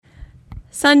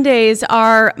Sundays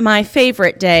are my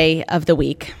favorite day of the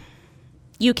week.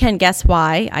 You can guess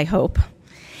why, I hope.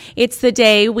 It's the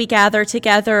day we gather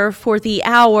together for the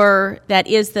hour that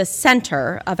is the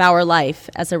center of our life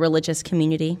as a religious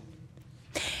community.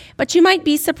 But you might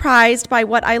be surprised by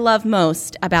what I love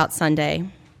most about Sunday.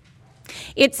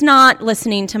 It's not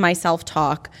listening to myself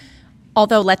talk,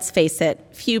 although let's face it,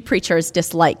 few preachers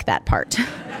dislike that part.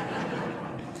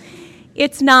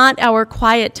 It's not our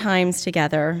quiet times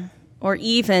together, or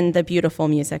even the beautiful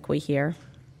music we hear.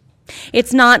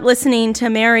 It's not listening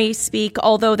to Mary speak,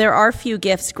 although there are few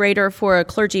gifts greater for a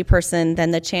clergy person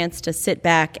than the chance to sit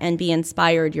back and be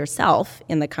inspired yourself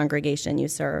in the congregation you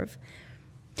serve.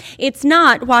 It's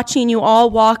not watching you all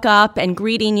walk up and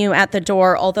greeting you at the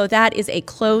door, although that is a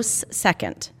close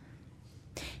second.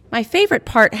 My favorite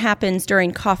part happens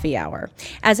during coffee hour,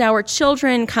 as our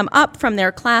children come up from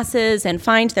their classes and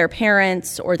find their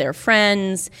parents or their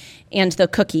friends and the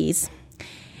cookies.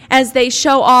 As they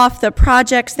show off the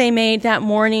projects they made that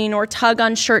morning or tug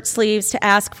on shirt sleeves to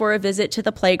ask for a visit to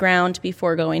the playground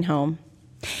before going home.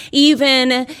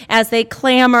 Even as they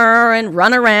clamor and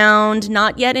run around,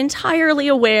 not yet entirely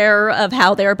aware of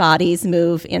how their bodies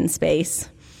move in space.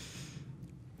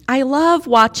 I love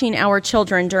watching our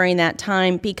children during that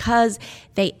time because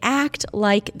they act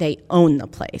like they own the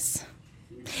place.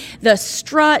 The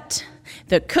strut,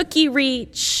 the cookie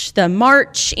reach, the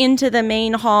march into the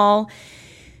main hall.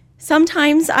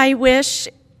 Sometimes I wish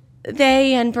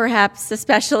they, and perhaps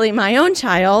especially my own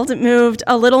child, moved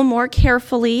a little more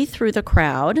carefully through the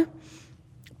crowd.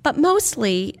 But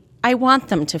mostly, I want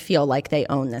them to feel like they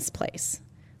own this place,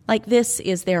 like this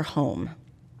is their home.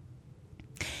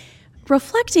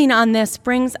 Reflecting on this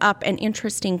brings up an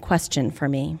interesting question for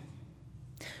me.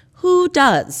 Who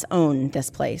does own this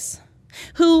place?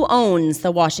 Who owns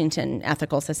the Washington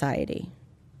Ethical Society?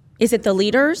 Is it the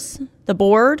leaders, the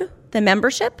board, the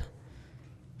membership?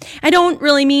 I don't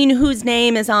really mean whose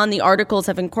name is on the Articles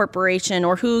of Incorporation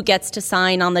or who gets to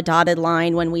sign on the dotted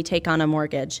line when we take on a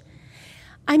mortgage.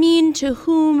 I mean, to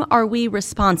whom are we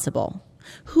responsible?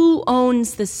 Who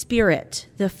owns the spirit,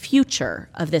 the future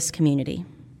of this community?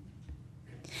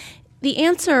 The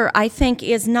answer, I think,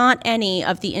 is not any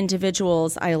of the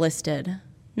individuals I listed,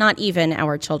 not even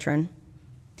our children.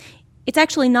 It's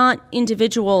actually not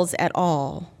individuals at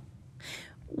all.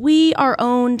 We are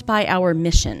owned by our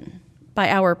mission, by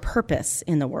our purpose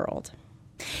in the world.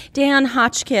 Dan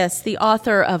Hotchkiss, the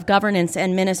author of Governance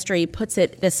and Ministry, puts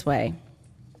it this way,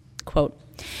 quote,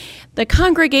 "The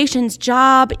congregation's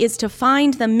job is to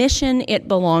find the mission it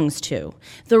belongs to,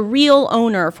 the real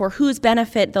owner for whose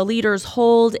benefit the leaders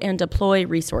hold and deploy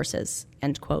resources,"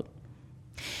 end quote.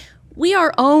 We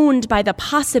are owned by the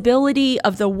possibility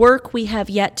of the work we have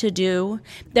yet to do,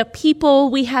 the people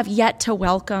we have yet to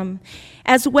welcome,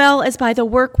 as well as by the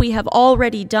work we have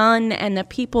already done and the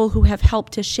people who have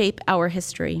helped to shape our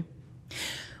history.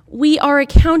 We are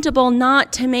accountable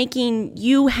not to making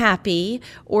you happy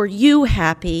or you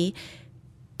happy,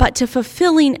 but to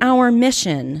fulfilling our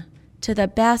mission to the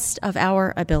best of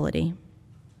our ability.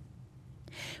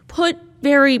 Put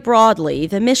very broadly,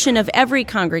 the mission of every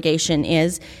congregation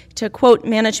is, to quote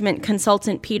management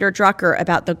consultant Peter Drucker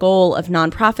about the goal of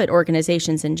nonprofit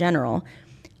organizations in general,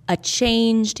 a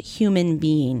changed human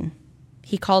being.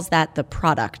 He calls that the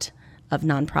product of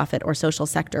nonprofit or social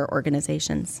sector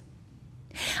organizations.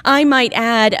 I might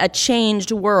add a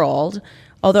changed world,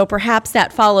 although perhaps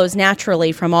that follows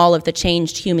naturally from all of the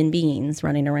changed human beings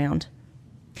running around.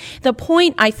 The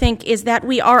point, I think, is that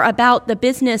we are about the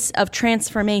business of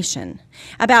transformation,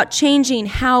 about changing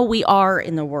how we are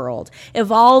in the world,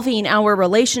 evolving our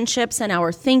relationships and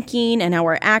our thinking and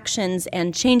our actions,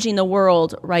 and changing the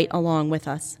world right along with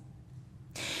us.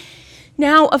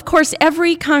 Now, of course,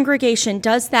 every congregation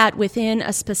does that within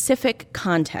a specific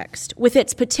context, with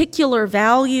its particular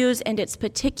values and its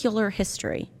particular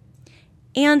history,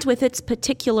 and with its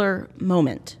particular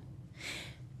moment.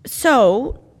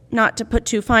 So, not to put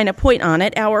too fine a point on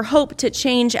it, our hope to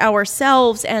change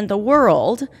ourselves and the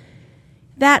world,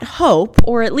 that hope,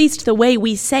 or at least the way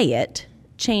we say it,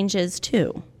 changes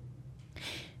too.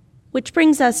 Which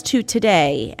brings us to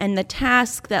today and the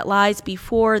task that lies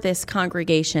before this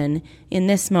congregation in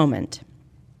this moment.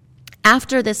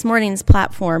 After this morning's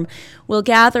platform, we'll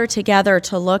gather together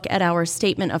to look at our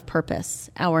statement of purpose,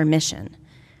 our mission.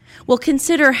 We'll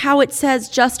consider how it says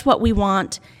just what we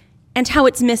want, and how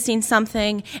it's missing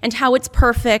something, and how it's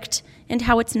perfect, and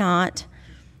how it's not.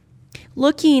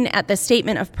 Looking at the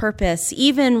statement of purpose,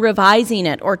 even revising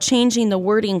it or changing the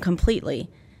wording completely,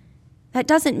 that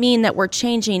doesn't mean that we're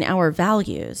changing our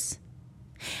values.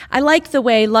 I like the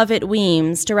way Lovett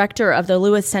Weems, director of the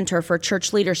Lewis Center for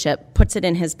Church Leadership, puts it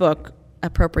in his book,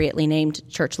 appropriately named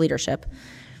church leadership.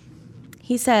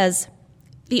 He says,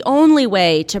 the only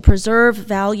way to preserve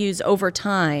values over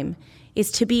time is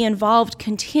to be involved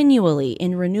continually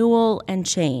in renewal and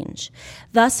change,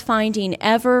 thus finding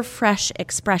ever fresh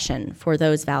expression for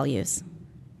those values.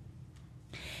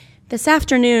 This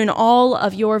afternoon, all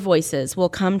of your voices will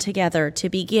come together to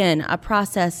begin a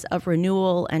process of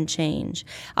renewal and change,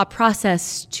 a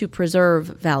process to preserve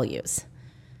values.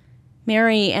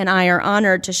 Mary and I are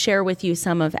honored to share with you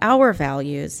some of our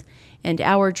values and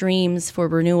our dreams for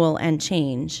renewal and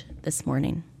change this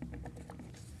morning.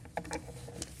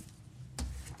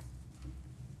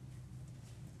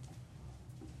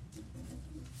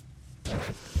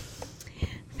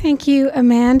 Thank you,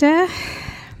 Amanda,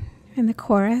 and the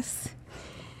chorus.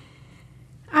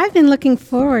 I've been looking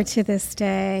forward to this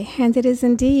day, and it is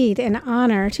indeed an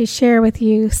honor to share with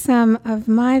you some of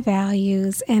my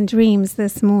values and dreams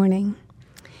this morning.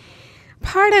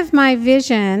 Part of my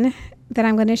vision that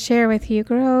I'm going to share with you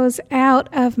grows out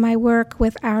of my work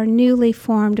with our newly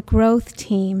formed growth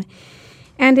team.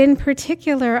 And in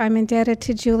particular, I'm indebted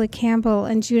to Julie Campbell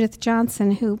and Judith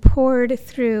Johnson, who poured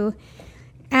through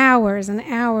hours and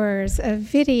hours of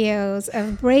videos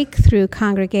of breakthrough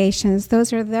congregations.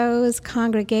 Those are those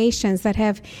congregations that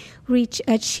have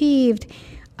achieved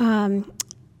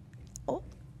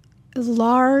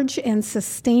large and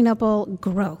sustainable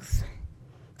growth.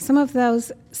 Some of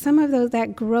those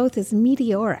that growth is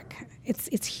meteoric.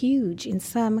 It's huge in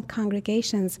some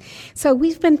congregations. So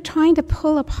we've been trying to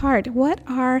pull apart what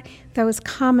are those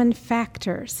common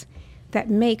factors that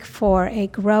make for a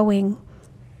growing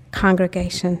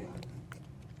congregation.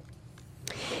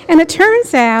 And it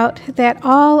turns out that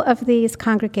all of these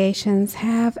congregations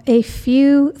have a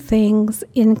few things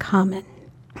in common.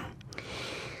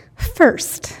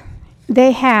 First,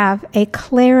 they have a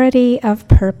clarity of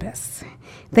purpose.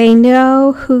 They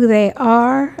know who they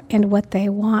are and what they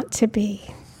want to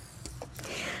be.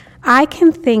 I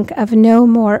can think of no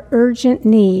more urgent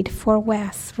need for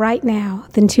Wes right now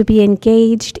than to be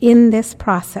engaged in this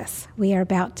process we are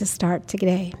about to start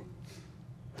today.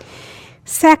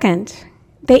 Second,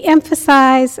 they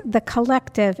emphasize the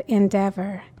collective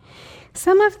endeavor.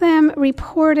 Some of them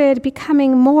reported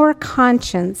becoming more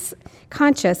conscious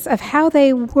of how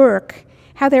their work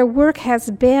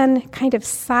has been kind of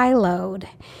siloed.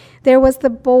 There was the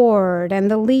board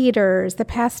and the leaders, the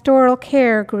pastoral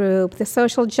care group, the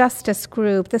social justice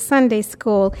group, the Sunday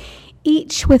school,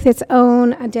 each with its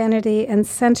own identity and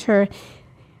center,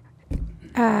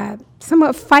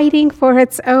 somewhat fighting for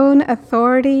its own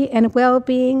authority and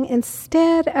well-being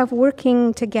instead of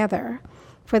working together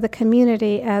for the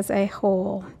community as a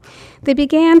whole. They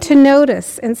began to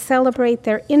notice and celebrate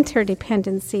their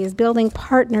interdependencies, building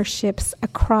partnerships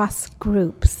across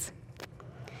groups.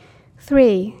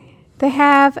 3, they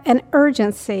have an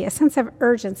urgency, a sense of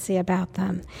urgency about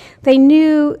them. They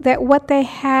knew that what they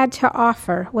had to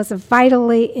offer was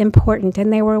vitally important,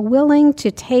 and they were willing to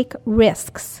take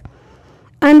risks,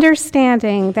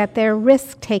 understanding that their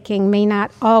risk-taking may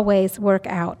not always work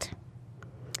out.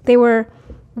 They were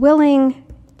willing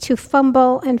to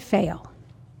fumble and fail.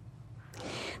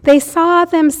 They saw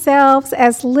themselves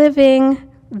as living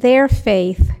their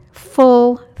faith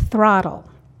full throttle.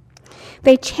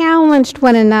 They challenged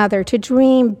one another to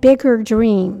dream bigger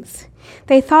dreams.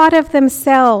 They thought of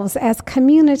themselves as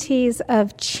communities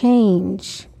of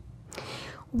change.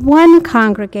 One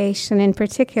congregation in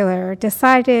particular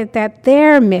decided that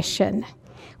their mission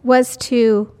was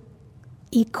to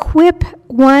equip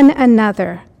one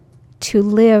another to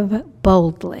live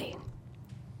boldly.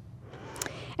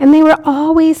 And they were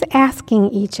always asking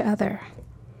each other,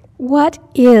 what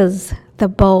is the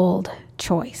bold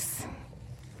choice?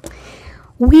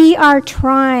 We are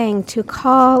trying to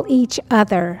call each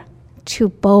other to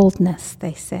boldness,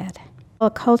 they said. A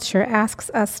culture asks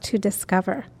us to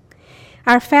discover.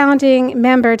 Our founding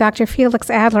member, Dr. Felix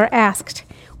Adler, asked,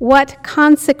 what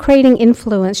consecrating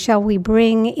influence shall we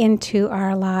bring into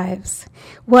our lives?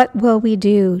 What will we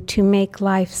do to make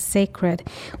life sacred?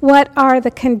 What are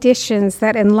the conditions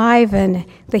that enliven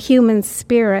the human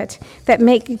spirit, that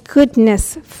make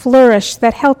goodness flourish,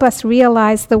 that help us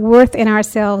realize the worth in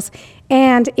ourselves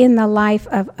and in the life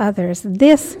of others?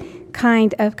 This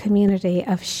kind of community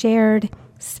of shared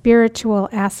spiritual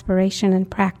aspiration and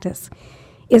practice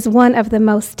is one of the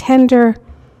most tender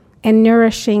and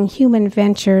nourishing human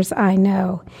ventures I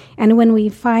know. And when we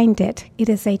find it, it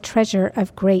is a treasure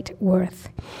of great worth.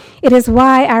 It is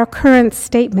why our current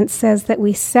statement says that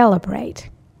we celebrate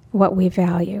what we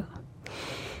value.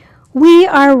 We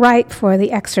are ripe for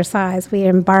the exercise we are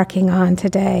embarking on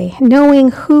today,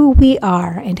 knowing who we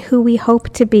are and who we hope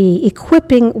to be,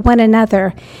 equipping one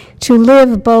another to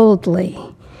live boldly.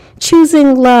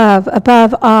 Choosing love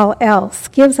above all else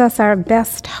gives us our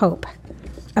best hope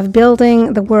of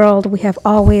building the world we have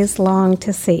always longed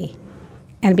to see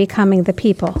and becoming the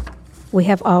people we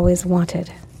have always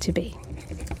wanted to be.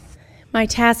 My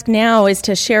task now is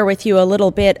to share with you a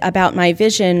little bit about my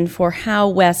vision for how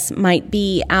Wes might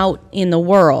be out in the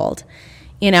world,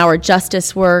 in our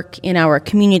justice work, in our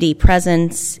community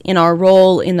presence, in our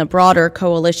role in the broader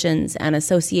coalitions and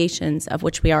associations of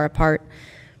which we are a part.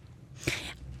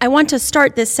 I want to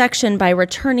start this section by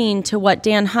returning to what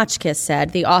Dan Hotchkiss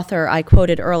said, the author I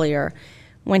quoted earlier,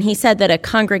 when he said that a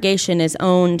congregation is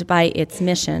owned by its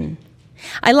mission.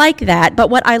 I like that,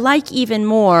 but what I like even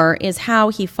more is how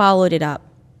he followed it up.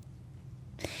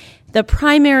 The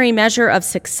primary measure of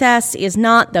success is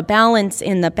not the balance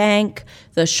in the bank,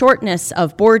 the shortness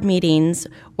of board meetings,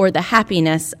 or the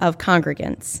happiness of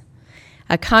congregants.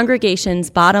 A congregation's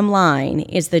bottom line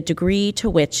is the degree to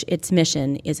which its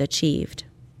mission is achieved.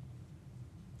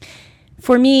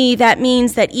 For me, that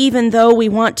means that even though we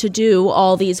want to do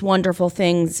all these wonderful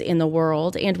things in the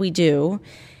world, and we do,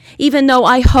 even though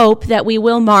I hope that we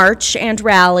will march and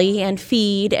rally and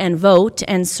feed and vote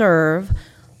and serve,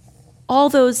 all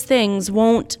those things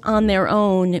won't on their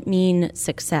own mean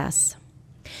success.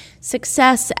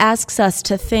 Success asks us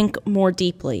to think more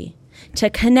deeply, to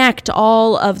connect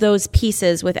all of those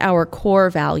pieces with our core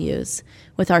values,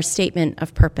 with our statement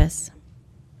of purpose.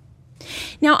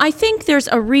 Now, I think there's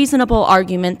a reasonable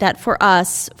argument that for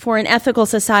us, for an ethical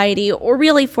society, or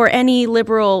really for any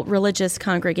liberal religious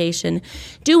congregation,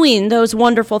 doing those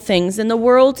wonderful things in the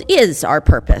world is our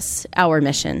purpose, our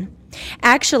mission.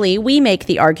 Actually, we make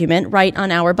the argument right on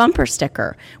our bumper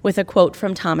sticker with a quote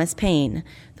from Thomas Paine,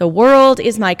 "The world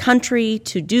is my country,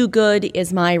 to do good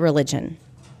is my religion."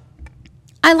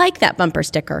 I like that bumper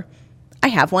sticker. I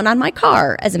have one on my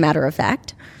car, as a matter of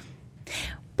fact.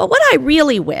 But what I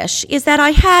really wish is that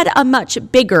I had a much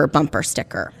bigger bumper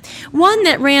sticker, one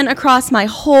that ran across my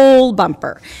whole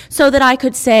bumper, so that I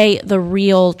could say the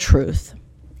real truth.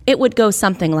 It would go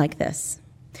something like this.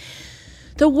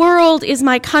 The world is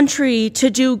my country,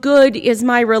 to do good is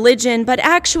my religion, but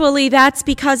actually that's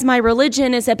because my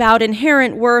religion is about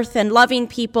inherent worth and loving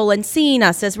people and seeing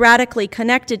us as radically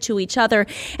connected to each other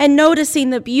and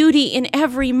noticing the beauty in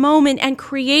every moment and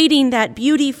creating that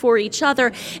beauty for each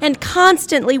other and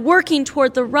constantly working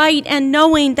toward the right and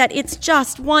knowing that it's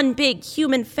just one big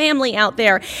human family out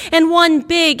there and one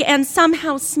big and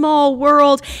somehow small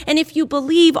world. And if you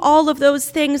believe all of those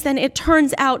things, then it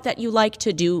turns out that you like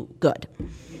to do good.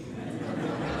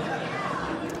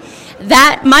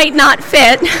 That might not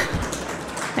fit.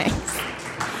 Thanks.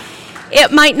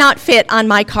 It might not fit on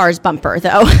my car's bumper,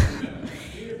 though.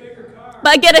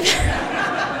 But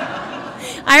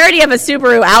I already have a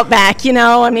Subaru Outback,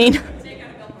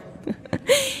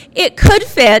 It could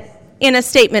fit in a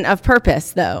statement of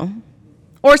purpose, though,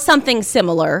 or something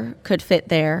similar could fit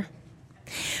there.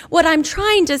 What I'm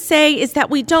trying to say is that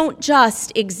we don't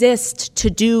just exist to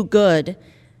do good.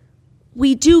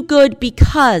 We do good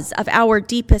because of our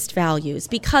deepest values,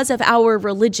 because of our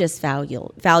religious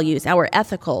values, our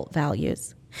ethical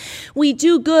values. We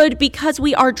do good because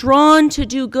we are drawn to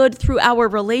do good through our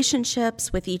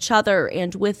relationships with each other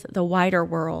and with the wider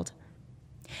world.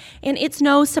 And it's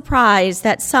no surprise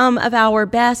that some of our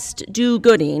best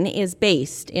do-gooding is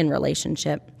based in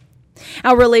relationship.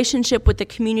 Our relationship with the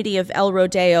community of El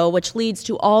Rodeo, which leads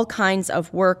to all kinds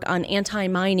of work on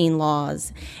anti-mining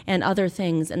laws and other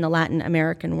things in the Latin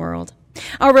American world.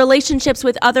 Our relationships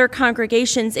with other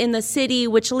congregations in the city,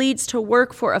 which leads to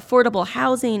work for affordable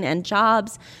housing and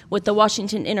jobs with the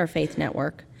Washington Interfaith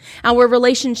Network. Our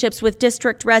relationships with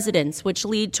district residents, which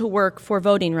lead to work for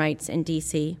voting rights in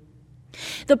D.C.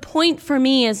 The point for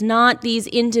me is not these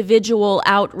individual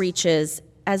outreaches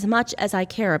as much as I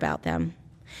care about them.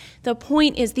 The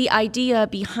point is the idea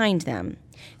behind them,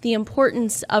 the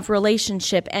importance of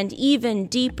relationship, and even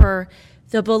deeper,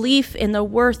 the belief in the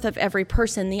worth of every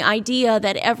person, the idea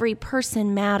that every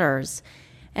person matters,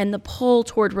 and the pull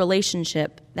toward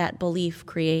relationship that belief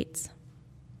creates.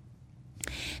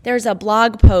 There's a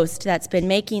blog post that's been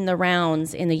making the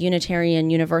rounds in the Unitarian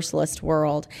Universalist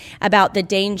world about the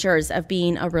dangers of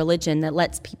being a religion that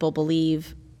lets people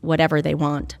believe whatever they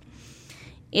want.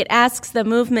 It asks the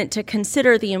movement to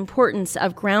consider the importance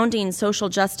of grounding social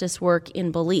justice work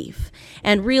in belief,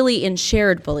 and really in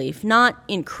shared belief, not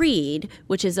in creed,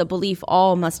 which is a belief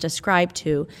all must ascribe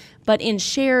to, but in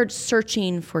shared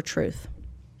searching for truth.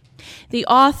 The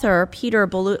author, Peter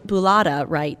Bulada,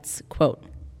 writes, quote,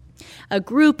 A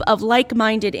group of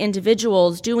like-minded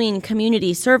individuals doing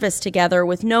community service together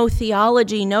with no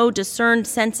theology, no discerned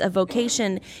sense of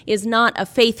vocation is not a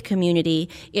faith community,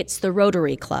 it's the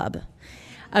Rotary Club.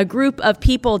 A group of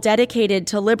people dedicated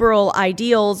to liberal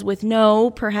ideals with no,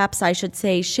 perhaps I should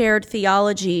say, shared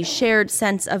theology, shared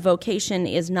sense of vocation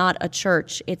is not a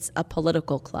church, it's a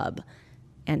political club.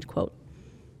 End quote.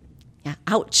 Yeah,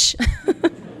 ouch.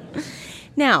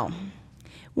 Now,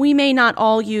 we may not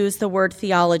all use the word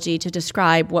theology to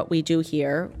describe what we do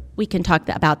here. We can talk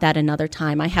about that another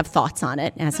time. I have thoughts on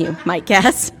it, as you might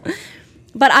guess.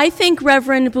 But I think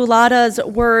Reverend Bulada's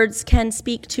words can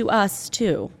speak to us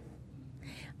too.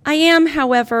 I am,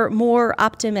 however, more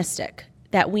optimistic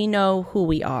that we know who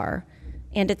we are,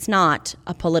 and it's not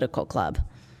a political club.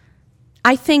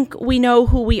 I think we know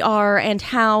who we are and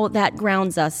how that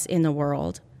grounds us in the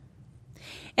world.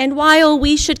 And while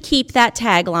we should keep that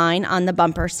tagline on the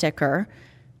bumper sticker,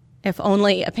 if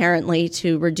only apparently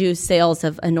to reduce sales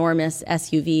of enormous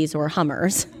SUVs or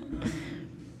Hummers,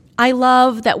 I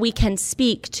love that we can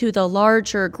speak to the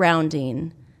larger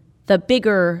grounding, the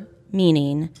bigger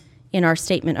meaning in our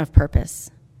statement of purpose.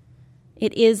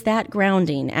 It is that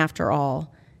grounding, after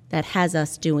all, that has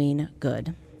us doing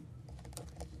good.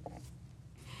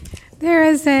 There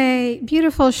is a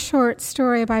beautiful short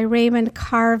story by Raymond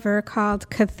Carver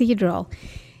called Cathedral,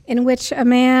 in which a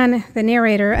man, the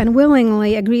narrator,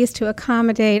 unwillingly agrees to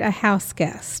accommodate a house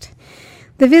guest.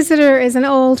 The visitor is an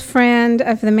old friend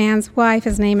of the man's wife.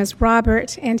 His name is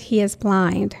Robert, and he is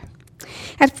blind.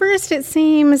 At first, it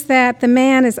seems that the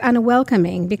man is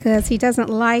unwelcoming because he doesn't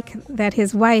like that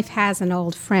his wife has an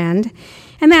old friend,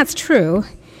 and that's true.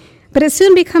 But it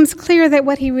soon becomes clear that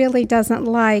what he really doesn't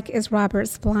like is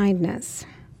Robert's blindness.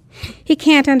 He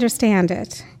can't understand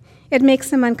it. It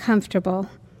makes him uncomfortable.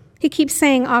 He keeps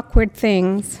saying awkward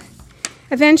things.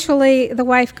 Eventually, the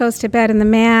wife goes to bed, and the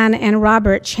man and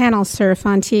Robert channel surf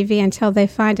on TV until they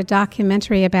find a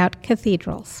documentary about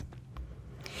cathedrals.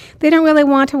 They don't really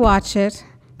want to watch it,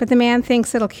 but the man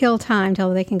thinks it'll kill time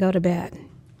till they can go to bed.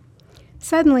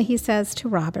 Suddenly, he says to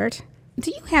Robert,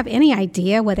 "Do you have any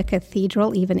idea what a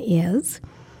cathedral even is?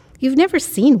 You've never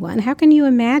seen one. How can you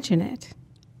imagine it?"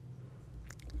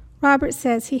 Robert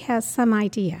says he has some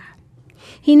idea.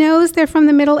 He knows they're from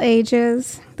the Middle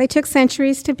Ages. They took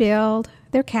centuries to build.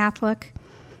 They're Catholic.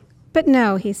 But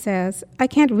no, he says, I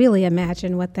can't really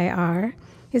imagine what they are.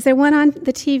 Is there one on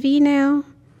the TV now?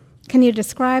 Can you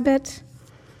describe it?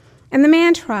 And the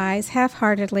man tries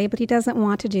half-heartedly, but he doesn't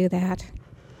want to do that.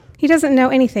 He doesn't know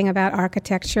anything about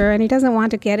architecture, and he doesn't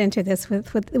want to get into this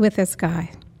with this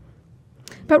guy.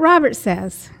 But Robert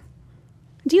says,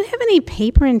 "Do you have any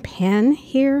paper and pen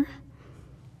here?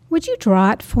 Would you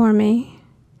draw it for me?"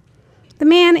 The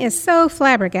man is so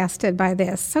flabbergasted by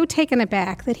this, so taken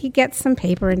aback, that he gets some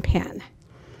paper and pen.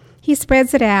 He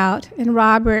spreads it out, and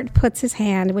Robert puts his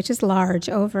hand, which is large,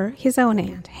 over his own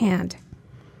hand.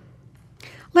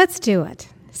 "Let's do it,"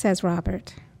 says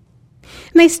Robert.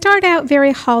 And they start out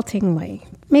very haltingly,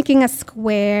 making a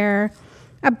square,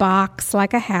 a box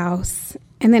like a house,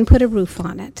 and then put a roof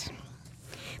on it.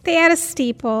 They add a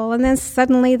steeple, and then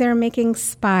suddenly they're making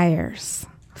spires,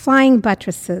 flying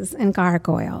buttresses and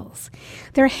gargoyles.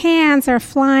 Their hands are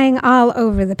flying all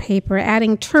over the paper,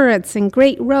 adding turrets and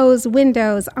great rose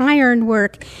windows,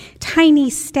 ironwork, tiny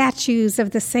statues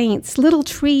of the saints, little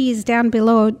trees down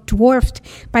below dwarfed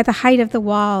by the height of the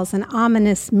walls, and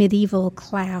ominous medieval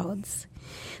clouds.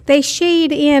 They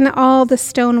shade in all the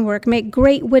stonework, make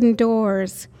great wooden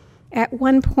doors. At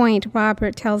one point,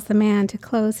 Robert tells the man to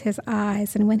close his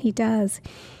eyes, and when he does,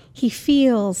 he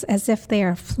feels as if they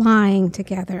are flying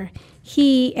together.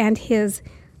 He and his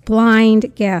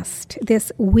blind guest,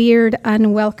 this weird,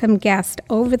 unwelcome guest,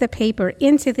 over the paper,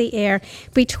 into the air,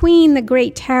 between the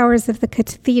great towers of the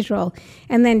cathedral,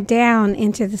 and then down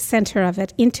into the center of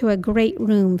it, into a great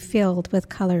room filled with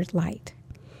colored light.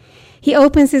 He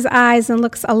opens his eyes and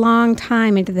looks a long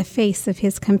time into the face of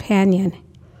his companion.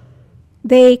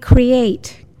 They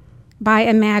create by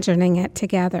imagining it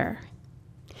together.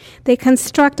 They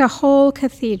construct a whole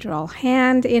cathedral,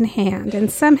 hand in hand,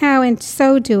 and somehow in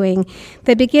so doing,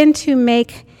 they begin to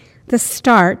make the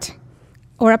start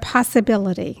or a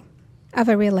possibility of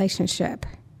a relationship.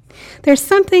 There's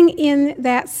something in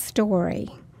that story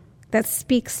that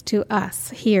speaks to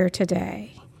us here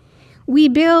today. We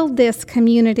build this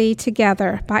community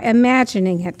together by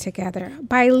imagining it together,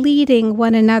 by leading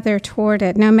one another toward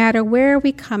it, no matter where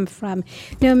we come from,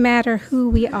 no matter who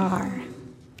we are.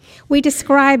 We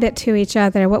describe it to each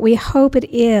other, what we hope it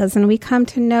is, and we come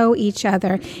to know each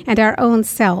other and our own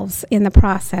selves in the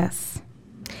process.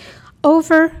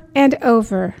 Over and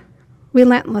over,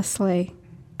 relentlessly,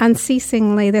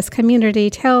 Unceasingly, this community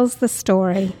tells the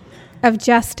story of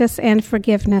justice and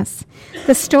forgiveness,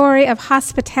 the story of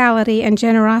hospitality and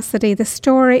generosity, the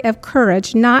story of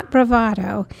courage, not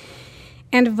bravado,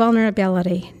 and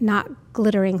vulnerability, not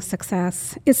glittering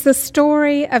success. It's the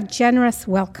story of generous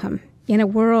welcome in a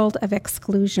world of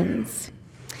exclusions.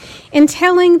 In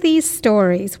telling these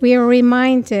stories, we are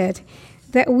reminded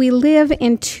that we live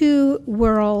in two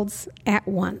worlds at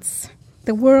once,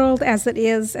 the world as it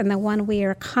is and the one we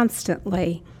are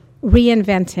constantly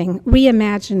reinventing,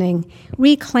 reimagining,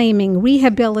 reclaiming,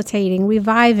 rehabilitating,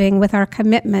 reviving with our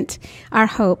commitment, our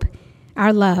hope,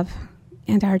 our love,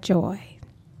 and our joy.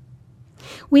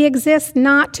 We exist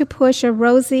not to push a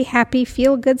rosy, happy,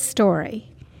 feel-good story,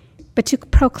 but to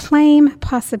proclaim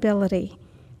possibility,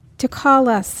 to call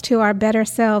us to our better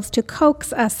selves, to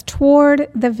coax us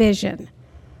toward the vision,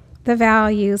 the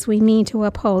values we mean to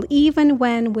uphold, even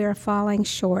when we're falling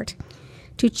short,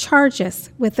 to charge us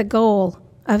with the goal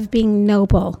of being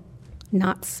noble,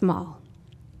 not small.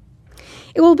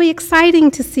 It will be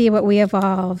exciting to see what we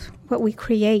evolve, what we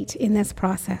create in this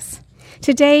process.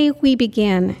 Today we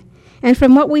begin, and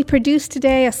from what we produce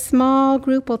today, a small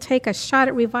group will take a shot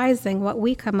at revising what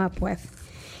we come up with.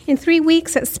 In 3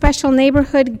 weeks at special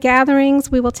neighborhood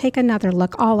gatherings, we will take another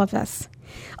look, all of us.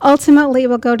 Ultimately,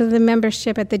 we'll go to the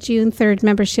membership at the June 3rd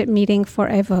membership meeting for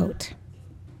a vote.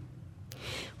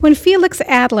 When Felix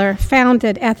Adler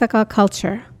founded Ethical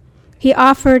Culture, he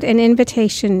offered an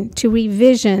invitation to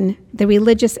revision the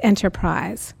religious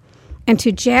enterprise and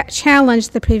to challenge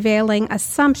the prevailing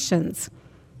assumptions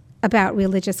about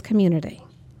religious community.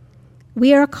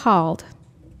 We are called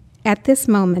at this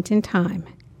moment in time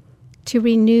to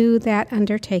renew that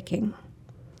undertaking.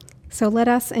 So let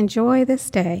us enjoy this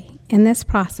day in this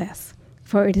process,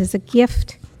 for it is a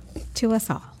gift to us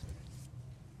all.